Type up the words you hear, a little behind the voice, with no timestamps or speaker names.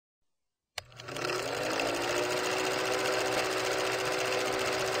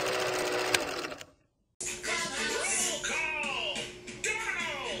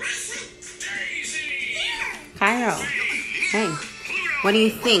Hey, what do you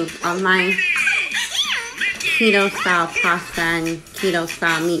think of my keto style pasta and keto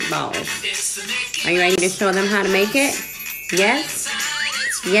style meatballs? Are you ready to show them how to make it? Yes?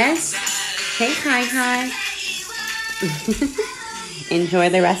 Yes? Hey, Kai. Enjoy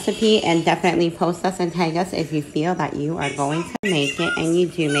the recipe and definitely post us and tag us if you feel that you are going to make it and you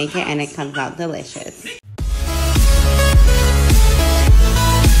do make it and it comes out delicious.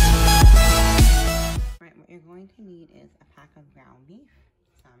 Right, what you're going to need is a pack of ground beef,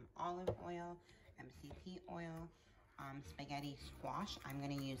 some olive oil, MCT oil, spaghetti squash. I'm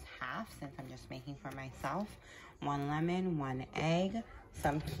going to use half since I'm just making for myself. 1 lemon, 1 egg,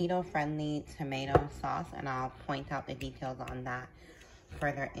 some keto-friendly tomato sauce, and I'll point out the details on that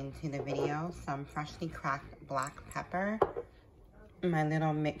further into the video. Some freshly cracked black pepper, my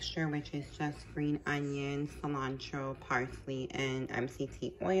little mixture, which is just green onion, cilantro, parsley, and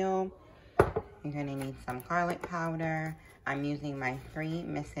MCT oil. You're gonna need some garlic powder. I'm using my 3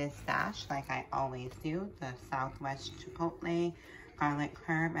 Mrs. Stash like I always do, the Southwest Chipotle, garlic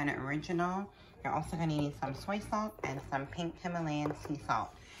herb, and original. You're also gonna need some soy salt and some pink Himalayan sea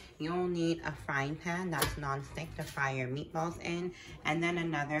salt. You'll need a frying pan that's non-stick to fry your meatballs in, and then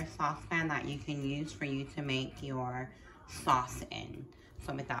another saucepan that you can use for you to make your sauce in.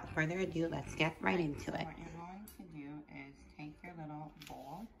 So without further ado, let's get right into it. What you're going to do is take your little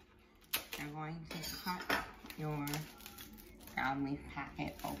bowl. You're going to cut your ground beef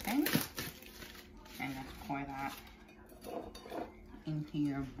packet open and just pour that into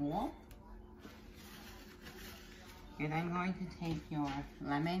your bowl. You're then going to take your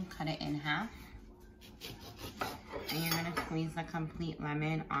lemon, cut it in half, and you're going to squeeze the complete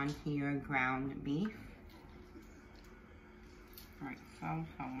lemon onto your ground beef. Right, so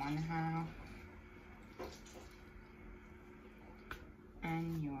 1/2,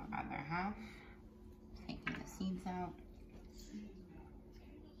 and your other half, taking the seeds out.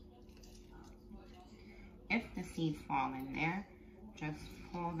 If the seeds fall in there, just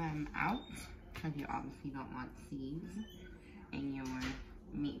pull them out, because you obviously don't want seeds in your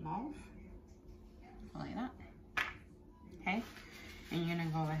meatballs. So like that. Okay? And you're gonna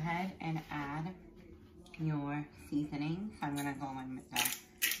go ahead and add your seasoning. So I'm gonna go in with the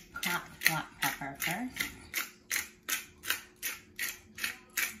cracked black pepper first.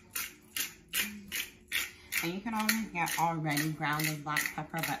 And you can always get already grounded black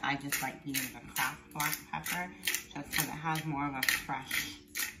pepper, but I just like to use the cracked black pepper just because it has more of a freshness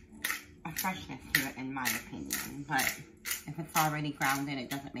to it, in my opinion. But if it's already grounded, it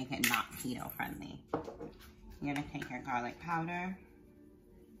doesn't make it not keto friendly. You're gonna take your garlic powder.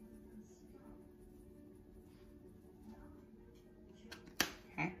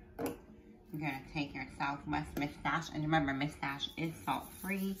 Okay. You're gonna take your Southwest Miss Stash, and remember, Miss Stash is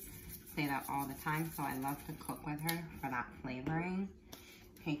salt-free. Say that all the time, so I love to cook with her for that flavoring.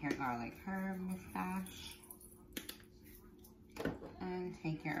 Take your garlic herb Miss Stash. And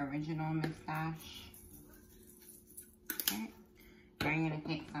take your original Miss Stash. Okay. Now you're going to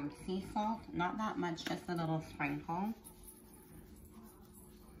take some sea salt. Not that much, just a little sprinkle.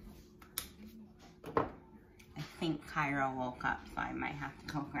 I think Kairo woke up, so I might have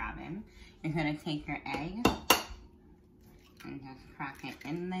to go grab him. You're going to take your egg and just crack it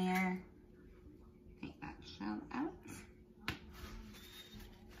in there. Take that shell out.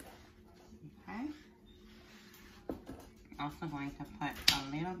 Okay. Also going to put a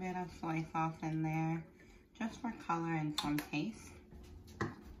little bit of soy sauce in there, just for color and some taste.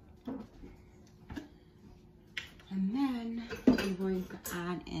 And then I'm going to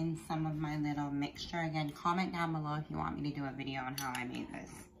add in some of my little mixture. Again, comment down below if you want me to do a video on how I made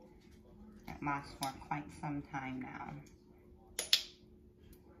this. It lasts for quite some time now.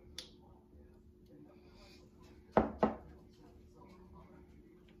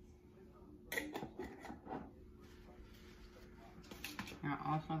 You're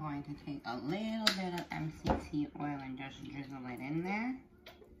also going to take a little bit of MCT oil and just drizzle it in there.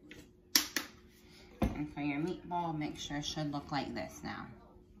 And so your meatball mixture should look like this now.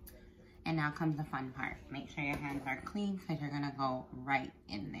 And now comes the fun part. Make sure your hands are clean because you're going to go right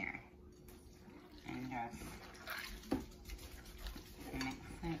in there. And just mix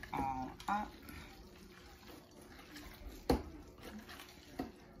it all up.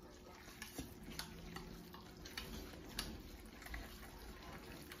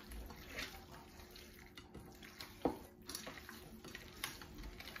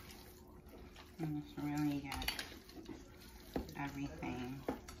 And just really get everything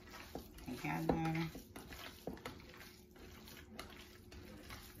together.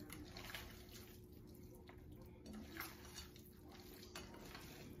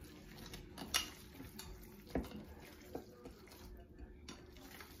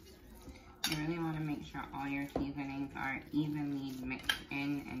 You really want to make sure all your seasonings are evenly mixed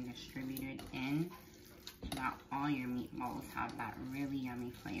in and distributed in so that all your meatballs have that really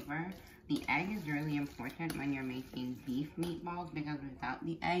yummy flavor. The egg is really important when you're making beef meatballs because without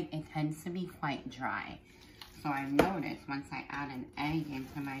the egg, it tends to be quite dry. So I've noticed once I add an egg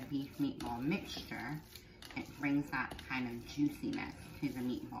into my beef meatball mixture, it brings that kind of juiciness to the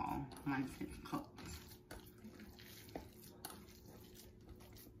meatball once it's cooked.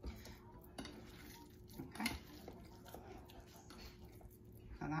 Okay.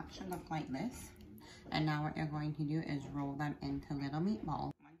 So that should look like this. And now what you're going to do is roll them into little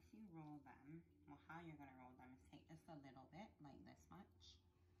meatballs. Once you roll them, well, how you're going to roll them is take just a little bit, like this much.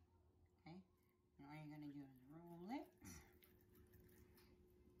 Okay? And all you're going to do is roll it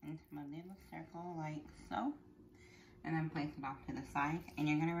into a little circle like so. And then place it off to the side. And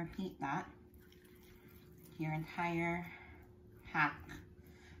you're going to repeat that to your entire pack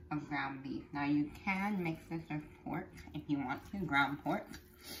of ground beef. Now you can mix this with pork if you want to, ground pork.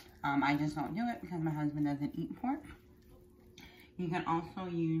 I just don't do it because my husband doesn't eat pork. You can also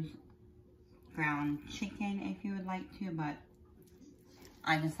use ground chicken if you would like to, but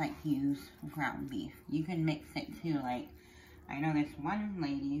I just like to use ground beef. You can mix it too, like, I know this one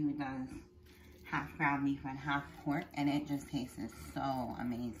lady who does half ground beef and half pork, and it just tastes so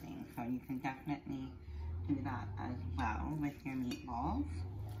amazing. So you can definitely do that as well with your meatballs.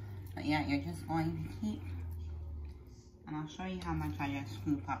 But yeah, you're just going to keep, and I'll show you how much I just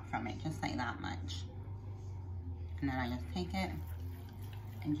scoop up from it, just like that much. And then I just take it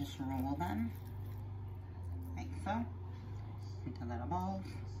and just roll them, like so, into little balls,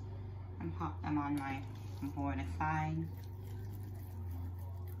 and pop them on my board aside.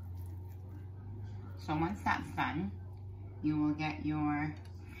 So once that's done, you will get your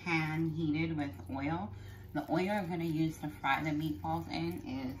pan heated with oil. The oil you're going to use to fry the meatballs in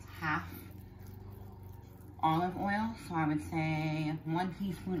is half olive oil. So I would say 1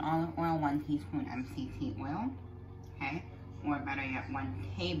 teaspoon olive oil, 1 teaspoon MCT oil, okay? Or better yet, 1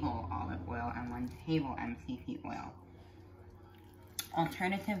 table olive oil and 1 table MCT oil.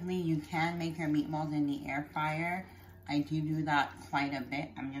 Alternatively, you can make your meatballs in the air fryer. I do that quite a bit.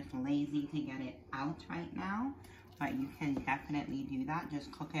 I'm just lazy to get it out right now. But you can definitely do that.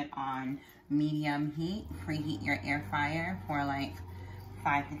 Just cook it on medium heat. Preheat your air fryer for like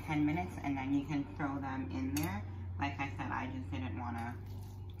 5 to 10 minutes, and then you can throw them in there. Like I said, I just didn't want to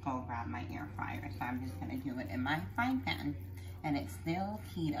go grab my air fryer, so I'm just going to do it in my frying pan. And it's still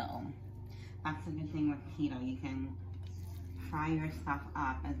keto. That's the good thing with keto. You can fry your stuff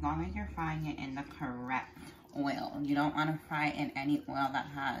up as long as you're frying it in the correct oil. You don't want to fry it in any oil that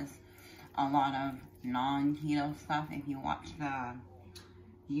has a lot of non-keto stuff. If you watch the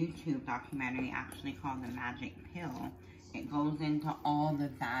YouTube documentary actually called The Magic Pill, it goes into all the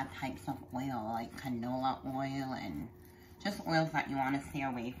bad types of oil, like canola oil and just oils that you want to stay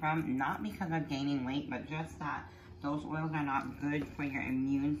away from. Not because of gaining weight, but just that those oils are not good for your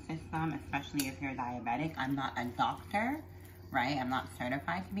immune system, especially if you're diabetic. I'm not a doctor, right? I'm not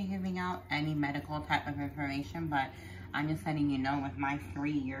certified to be giving out any medical type of information, but I'm just letting you know with my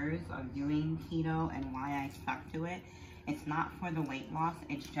 3 years of doing keto and why I stuck to it, it's not for the weight loss,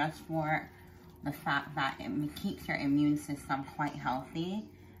 it's just for the fact that it keeps your immune system quite healthy.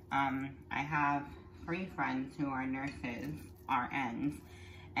 I have 3 friends who are nurses, RNs,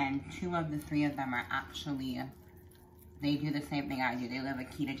 and 2 of the 3 of them are actually, they do the same thing I do. They live a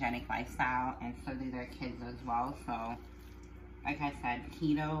ketogenic lifestyle, and so do their kids as well. So, like I said,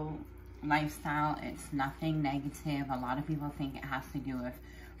 keto lifestyle, it's nothing negative. A lot of people think it has to do with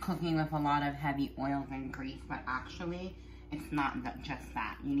cooking with a lot of heavy oils and grease, but actually it's not just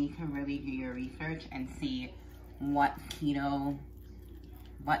that. You need to really do your research and see what the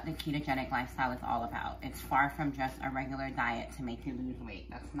ketogenic lifestyle is all about. It's far from just a regular diet to make you lose weight.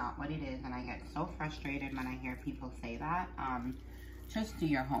 That's not what it is, and I get so frustrated when I hear people say that. Just do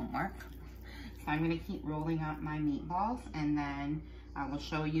your homework. So I'm going to keep rolling out my meatballs, and then I will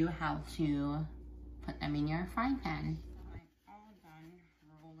show you how to put them in your frying pan. I'm all done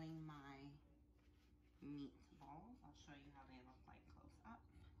rolling my meatballs. I'll show you how they look like close up.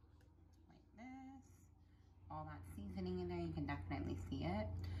 Like this. All that seasoning in there, you can definitely see it.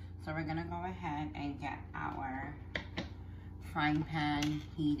 So we're going to go ahead and get our frying pan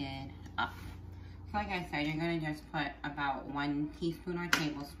heated up. So like I said, you're going to just put about 1 teaspoon or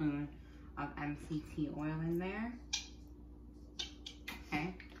tablespoon of MCT oil in there.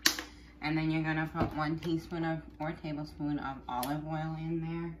 Okay. And then you're going to put 1 teaspoon of or tablespoon of olive oil in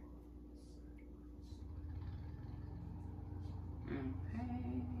there. Okay.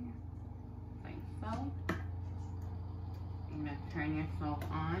 Like so. You're going to turn your stove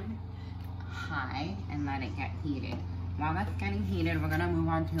on. high and let it get heated. While that's getting heated, we're gonna move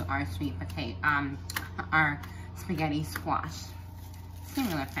on to our sweet potato, our spaghetti squash.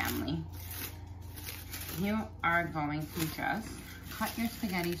 Similar family. You are going to just cut your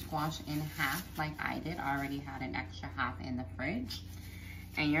spaghetti squash in half like I did. I already had an extra half in the fridge.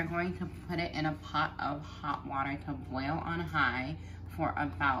 And you're going to put it in a pot of hot water to boil on high for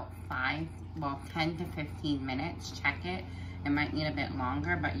about 10 to 15 minutes. Check it. It might need a bit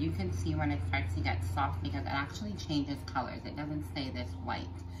longer, but you can see when it starts to get soft because it actually changes colors. It doesn't stay this white.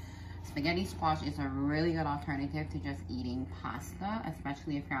 Spaghetti squash is a really good alternative to just eating pasta,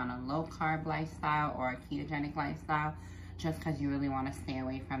 especially if you're on a low carb lifestyle or a ketogenic lifestyle, just because you really want to stay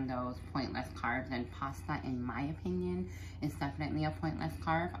away from those pointless carbs. And pasta, in my opinion, is definitely a pointless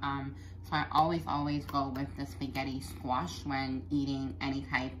carb. So I always go with the spaghetti squash when eating any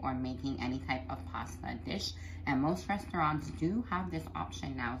type or making any type of pasta dish. And most restaurants do have this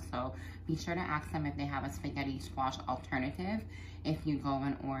option now, so be sure to ask them if they have a spaghetti squash alternative if you go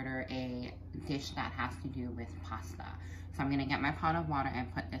and order a dish that has to do with pasta. So I'm gonna get my pot of water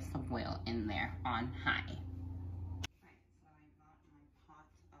and put this to boil in there on high. Right, so I got my pot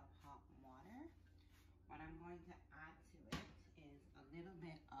of hot water. What I'm going to add to it is a little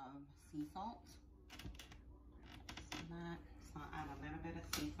bit of sea salt. So I'll add a little bit of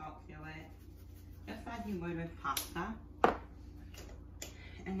sea salt to it, just as you would with pasta.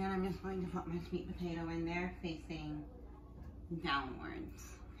 And then I'm just going to put my sweet potato in there facing downwards,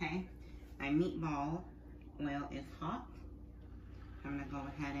 okay? My meatball oil is hot. I'm gonna go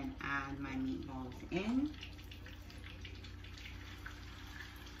ahead and add my meatballs in.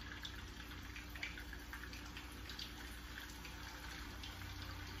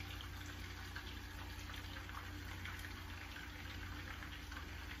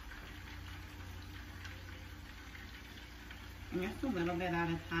 And just a little bit at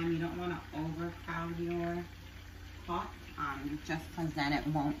a time. You don't want to overcrowd your pot, just because then it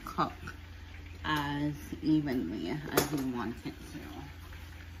won't cook as evenly as you want it to.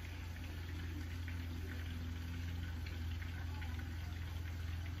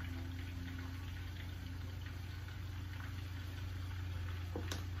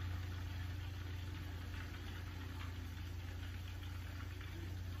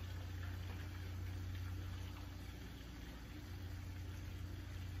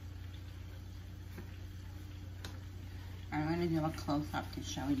 I'm going to do a close-up to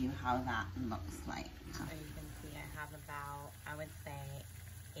show you how that looks like. So you can see I have about, I would say,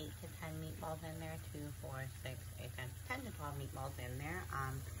 8 to 10 meatballs in there. 2, 4, 6, 8, 10 to 12 meatballs in there.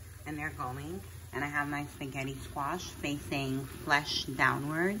 And they're going. And I have my spaghetti squash facing flesh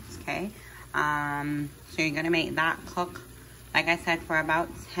downwards, okay? So you're going to make that cook, like I said, for about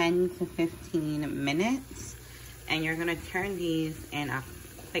 10 to 15 minutes. And you're going to turn these in a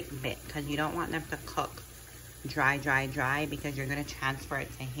quick bit because you don't want them to cook dry because you're going to transfer it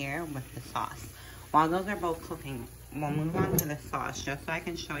to here with the sauce. While those are both cooking, we'll move on to the sauce just so I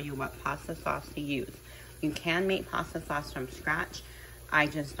can show you what pasta sauce to use. You can make pasta sauce from scratch. I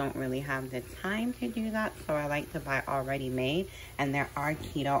just don't really have the time to do that, so I like to buy already made, and there are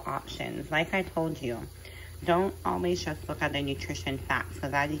keto options. Like I told you, don't always just look at the nutrition facts,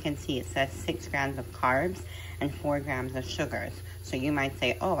 because as you can see, it says 6 grams of carbs and 4 grams of sugars. So you might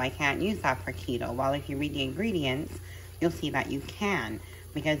say, oh, I can't use that for keto. Well, if you read the ingredients, you'll see that you can,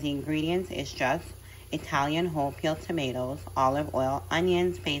 because the ingredients is just Italian whole peel tomatoes, olive oil,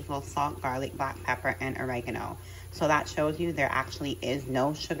 onions, basil, salt, garlic, black pepper, and oregano. So that shows you there actually is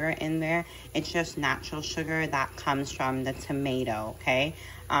no sugar in there. It's just natural sugar that comes from the tomato, okay?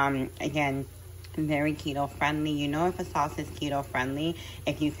 Again, very keto friendly. You know if a sauce is keto friendly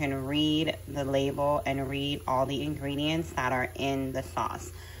if you can read the label and read all the ingredients that are in the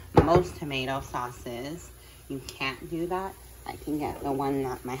sauce. Most tomato sauces, you can't do that. I can get the one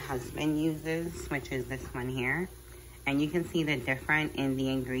that my husband uses, which is this one here. And you can see the difference in the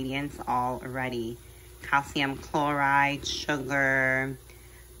ingredients already. Calcium chloride, sugar,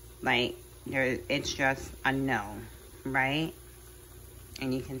 like it's just a no, right?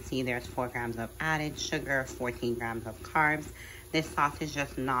 And you can see there's 4 grams of added sugar, 14 grams of carbs. This sauce is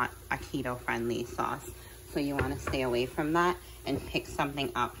just not a keto-friendly sauce. So you want to stay away from that and pick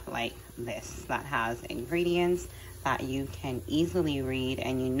something up like this that has ingredients that you can easily read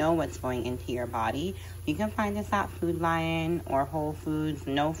and you know what's going into your body. You can find this at Food Lion or Whole Foods.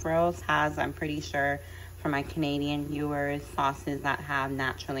 No Frills has, I'm pretty sure, for my Canadian viewers, sauces that have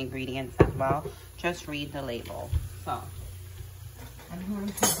natural ingredients as well. Just read the label. So I'm going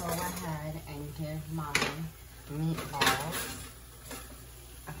to go ahead and give my meatballs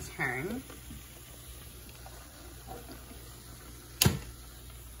a turn.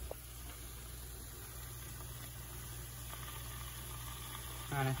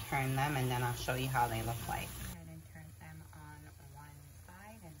 I'm gonna turn them and then I'll show you how they look like. I'm gonna turn them on one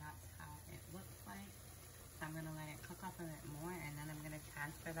side and that's how it looks like. So I'm gonna let it cook up a bit more and then I'm gonna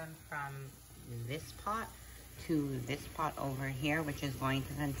transfer them from this pot to this pot over here, which is going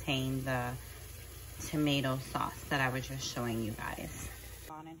to contain the tomato sauce that I was just showing you guys.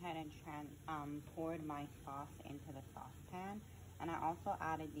 Gone ahead and poured my sauce into the saucepan, and I also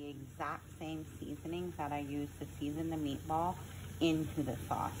added the exact same seasonings that I used to season the meatball into the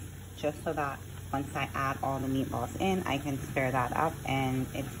sauce, just so that once I add all the meatballs in, I can stir that up and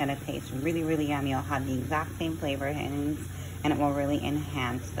it's gonna taste really, really yummy. It'll have the exact same flavor and it will really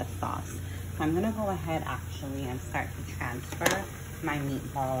enhance the sauce. So I'm gonna go ahead actually and start to transfer my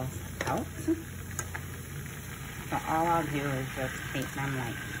meatballs out. So all I'll do is just take them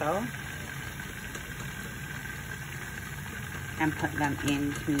like so and put them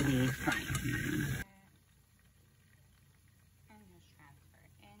into the frying pan. And just transfer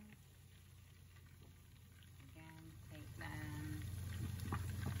it in. Again, take them,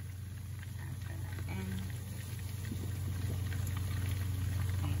 transfer them in.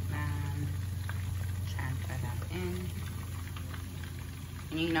 Take them, transfer them in.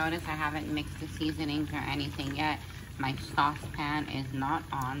 And you notice I haven't mixed the seasonings or anything yet. My saucepan is not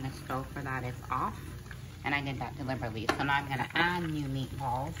on. The stove for that is off. And I did that deliberately. So now I'm going to add new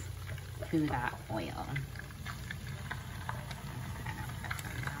meatballs to that oil.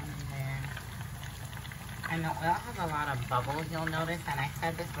 And the oil has a lot of bubbles, you'll notice. And I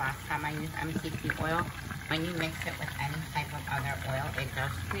said this last time I used MCT oil. When you mix it with any type of other oil, it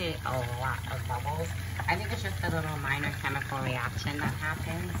does create a lot of bubbles. I think it's just a little minor chemical reaction that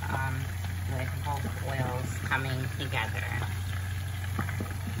happens with both oils coming together.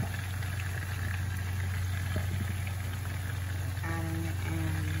 Adding it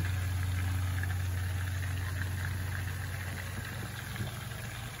in.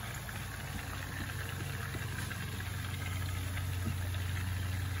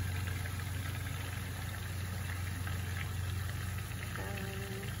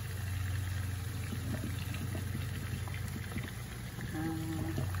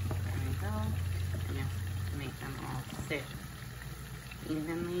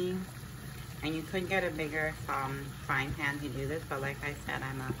 Evenly, and you could get a bigger frying pan to do this, but like I said,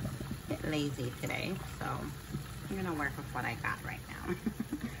 I'm a bit lazy today, so I'm gonna work with what I got right now.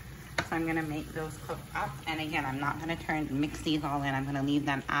 So I'm gonna make those cook up, and again, I'm not gonna mix these all in. I'm gonna leave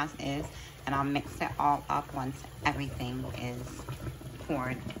them as is, and I'll mix it all up once everything is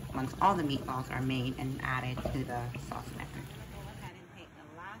poured, once all the meatballs are made and added to the saucepan. Go ahead and take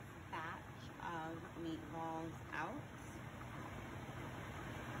the last batch of meatballs out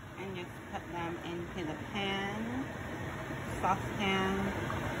and just put them into the pan, saucepan.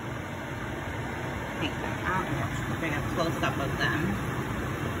 Take them out and bring a close-up of them.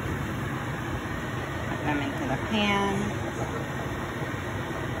 Put them into the pan.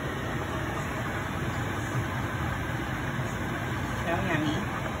 So yummy.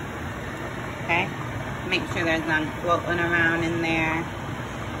 Okay, make sure there's none floating around in there.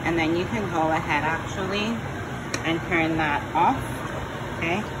 And then you can go ahead actually and turn that off.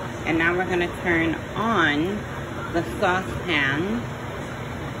 Okay. And now we're going to turn on the saucepan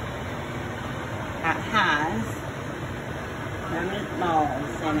that has the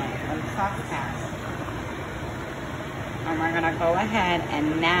meatballs in it, the saucepan. And we're going to go ahead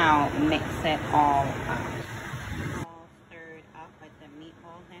and now mix it all up. All stirred up with the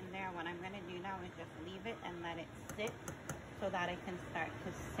meatballs in there. What I'm going to do now is just leave it and let it sit so that it can start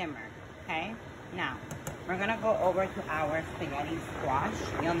to simmer. Okay? Now, we're gonna go over to our spaghetti squash.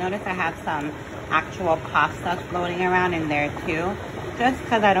 You'll notice I have some actual pasta floating around in there too. Just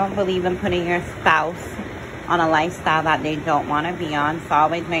because I don't believe in putting your spouse on a lifestyle that they don't want to be on. So I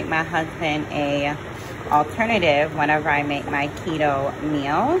always make my husband a alternative whenever I make my keto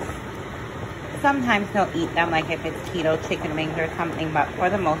meals. Sometimes he'll eat them, like if it's keto chicken wings or something, but for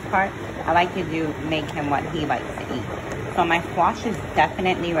the most part, I like to make him what he likes to eat. So my squash is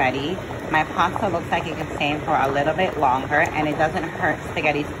definitely ready. My pasta looks like it can stay in for a little bit longer, and it doesn't hurt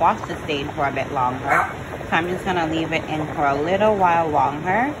spaghetti squash to stay in for a bit longer. So I'm just gonna leave it in for a little while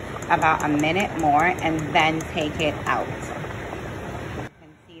longer, about a minute more, and then take it out. You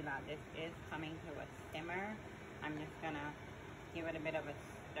can see that this is coming to a simmer. I'm just gonna give it a bit of a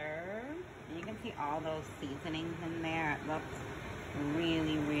stir. And you can see all those seasonings in there. It looks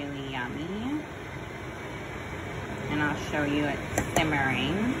really, really yummy. And I'll show you it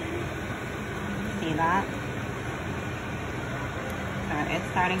simmering. See that? So it's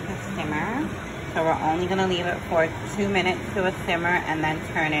starting to simmer. So we're only gonna leave it for 2 minutes to a simmer and then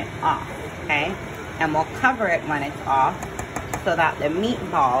turn it off, okay? And we'll cover it when it's off so that the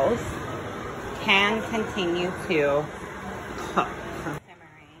meatballs can continue to cook.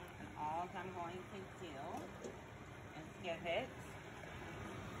 Simmering, and all I'm going to do is give it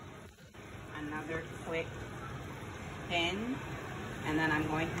another quick spin, and then I'm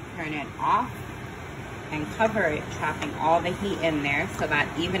going to turn it off and cover it, trapping all the heat in there so that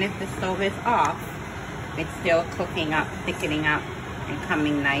even if the stove is off, it's still cooking up, thickening up, and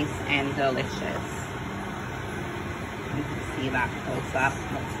coming nice and delicious. You can see that close up.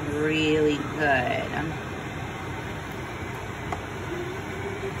 Looks really good.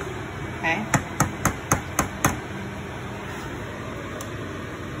 Okay.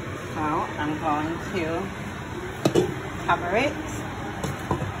 So I'm going to cover it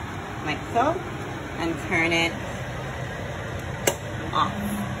like so and turn it off.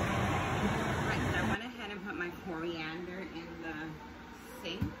 Right, so I went ahead and put my coriander in the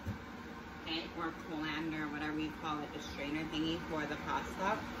sink, okay, or colander, whatever you call it, the strainer thingy for the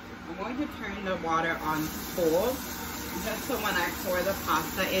pasta. I'm going to turn the water on cold, just so when I pour the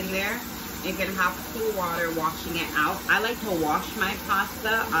pasta in there, it can have cool water washing it out. I like to wash my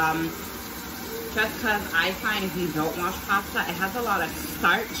pasta, just because I find if you don't wash pasta, it has a lot of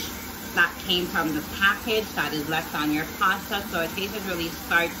starch that came from the package that is left on your pasta, so it tastes really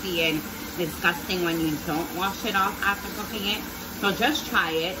starchy and disgusting when you don't wash it off after cooking it. So just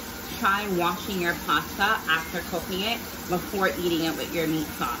try it. Try washing your pasta after cooking it before eating it with your meat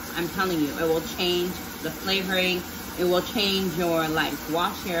sauce. I'm telling you, it will change the flavoring. It will change your life.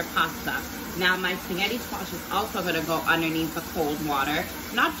 Wash your pasta. Now my spaghetti squash is also going to go underneath the cold water.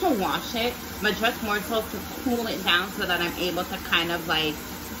 Not to wash it, but just more so to cool it down so that I'm able to kind of like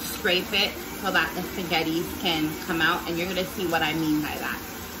scrape it so that the spaghettis can come out, and you're going to see what I mean by that,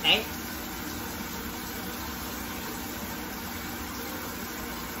 okay?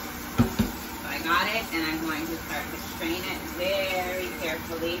 So I got it, and I'm going to start to strain it very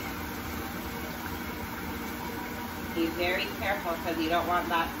carefully. Be very careful because you don't want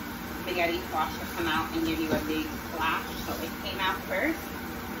that spaghetti squash to come out and give you a big splash. So it came out first.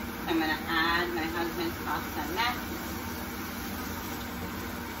 I'm going to add my husband's pasta next.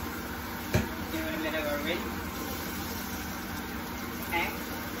 Give it a bit of a rinse. Okay.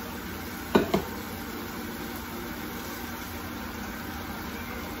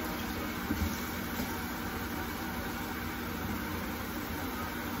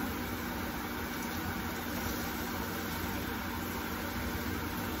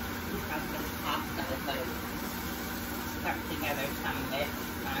 Because this pasta is like stuck together some bit,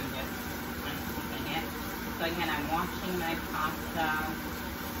 so I'm just unsticking it. So again, I'm washing my pasta.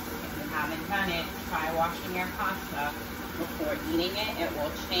 Haven't done it, try washing your pasta before eating it. It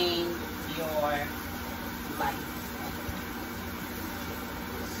will change your life.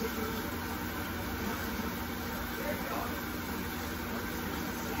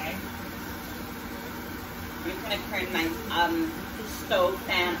 Okay. I'm just going to turn my stove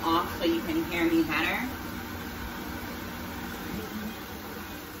fan off so you can hear me better.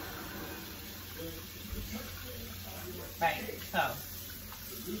 Right, so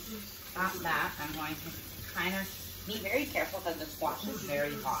got that. I'm going to kind of be very careful because the squash is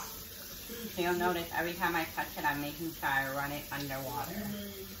very hot. So you'll notice every time I touch it, I'm making sure I run it underwater.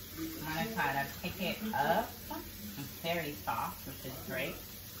 I'm going to try to pick it up. It's very soft, which is great.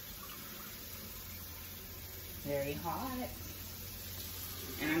 Very hot.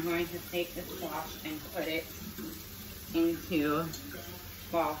 And I'm going to take the squash and put it into,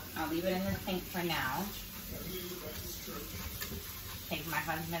 well, I'll leave it in the sink for now. Take my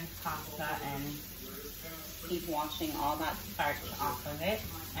husband's pasta and keep washing all that starch off of it.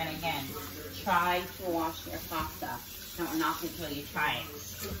 And again, try to wash your pasta. Don't knock it till you try it.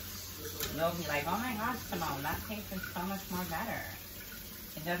 You'll be like, oh my gosh, Simone, that tastes so much more better.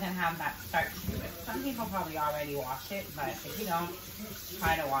 It doesn't have that starch to it. Some people probably already wash it, but if you don't,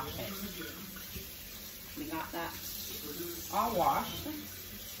 try to wash it. We got that all washed.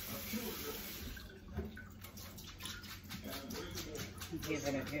 Give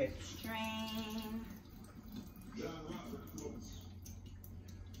it a good strain.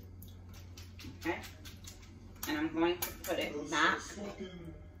 Okay. And I'm going to put it back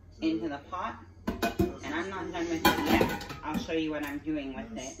into the pot. And I'm not done with it yet. I'll show you what I'm doing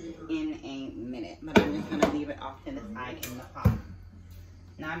with it in a minute. But I'm just going to leave it off to the side in the pot.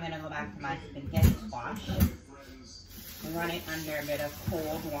 Now I'm going to go back to my spaghetti squash. Run it under a bit of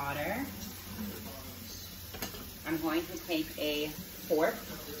cold water. I'm going to take a fork.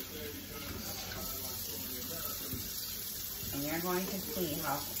 And you're going to see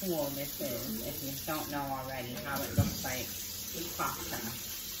how cool this is if you don't know already how it looks like pasta.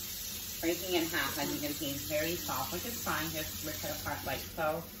 breaking in half. As you can see, it's very soft, which is fine. Just rip it apart like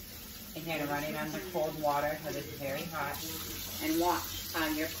so. And you're gonna run it under cold water because it's very hot. And watch how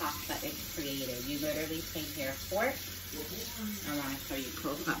your pasta is created. You literally take your fork. I want to show you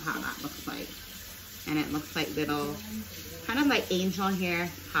close up how that looks like. And it looks like little, kind of like angel hair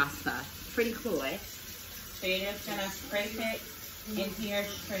pasta. Pretty cool, eh? So you're just gonna scrape it into your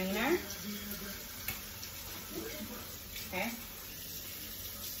strainer. Okay?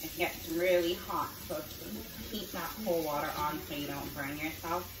 It gets really hot, so keep that cold water on so you don't burn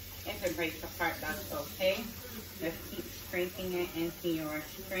yourself. If it breaks apart, that's okay. Just keep scraping it into your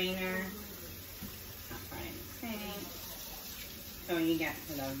strainer. So you get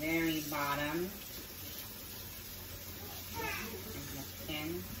to the very bottom. And the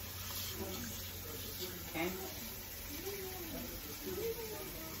skin. Okay.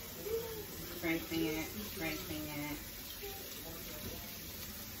 Scraping it, scraping it.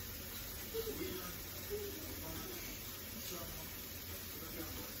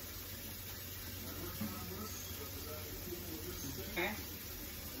 Okay.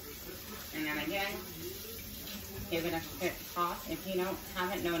 And then again, give it a quick toss. If you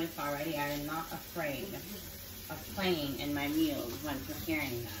haven't noticed already, I am not afraid of playing in my meals when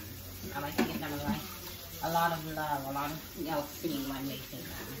preparing them. I like to give them a lot of love, a lot of TLC when making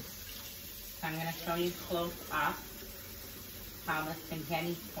them. So I'm going to show you close up how the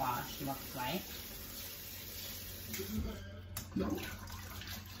spaghetti squash looks like.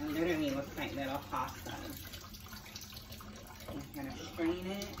 It literally looks like little pasta. I'm going to strain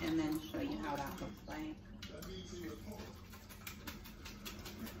it and then show you how that looks like.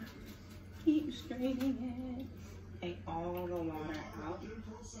 Keep straining it. Take all the water out.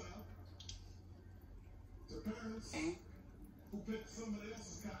 Okay.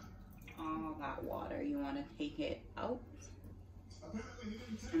 All that water, you want to take it out.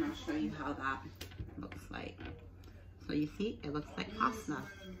 And I'll show you how that looks like. So you see, it looks like pasta.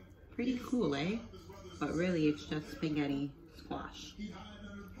 Pretty cool, eh? But really, it's just spaghetti squash.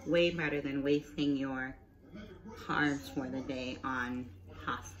 Way better than wasting your carbs for the day on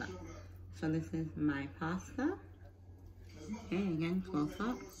pasta. So this is my pasta. Okay, again, close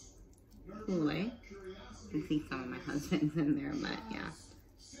up. Cool, eh? You can see some of my husband's in there, but yeah.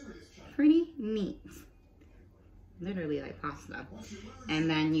 Pretty neat. Literally like pasta. And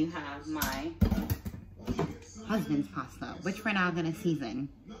then you have my husband's pasta, which we're now gonna season.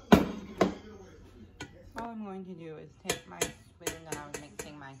 All I'm going to do is take my spoon that I was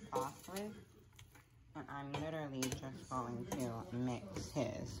mixing my sauce with, and I'm literally just going to mix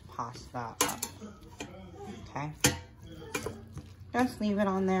his pasta up. Okay? Just leave it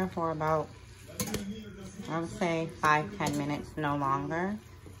on there for about, I would say 5-10 minutes, no longer.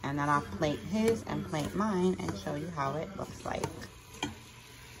 And then I'll plate his and plate mine and show you how it looks like.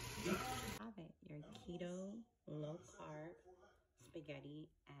 Have it, your keto, low carb, spaghetti,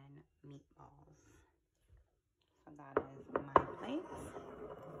 and meatballs. So that is my plate.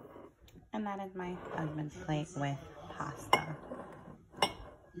 And that is my husband's plate with pasta.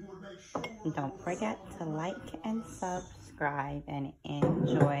 Don't forget to like and subscribe and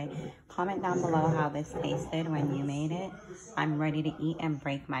enjoy. Comment down below how this tasted when you made it. I'm ready to eat and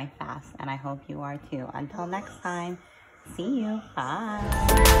break my fast, and I hope you are too. Until next time, see you. Bye.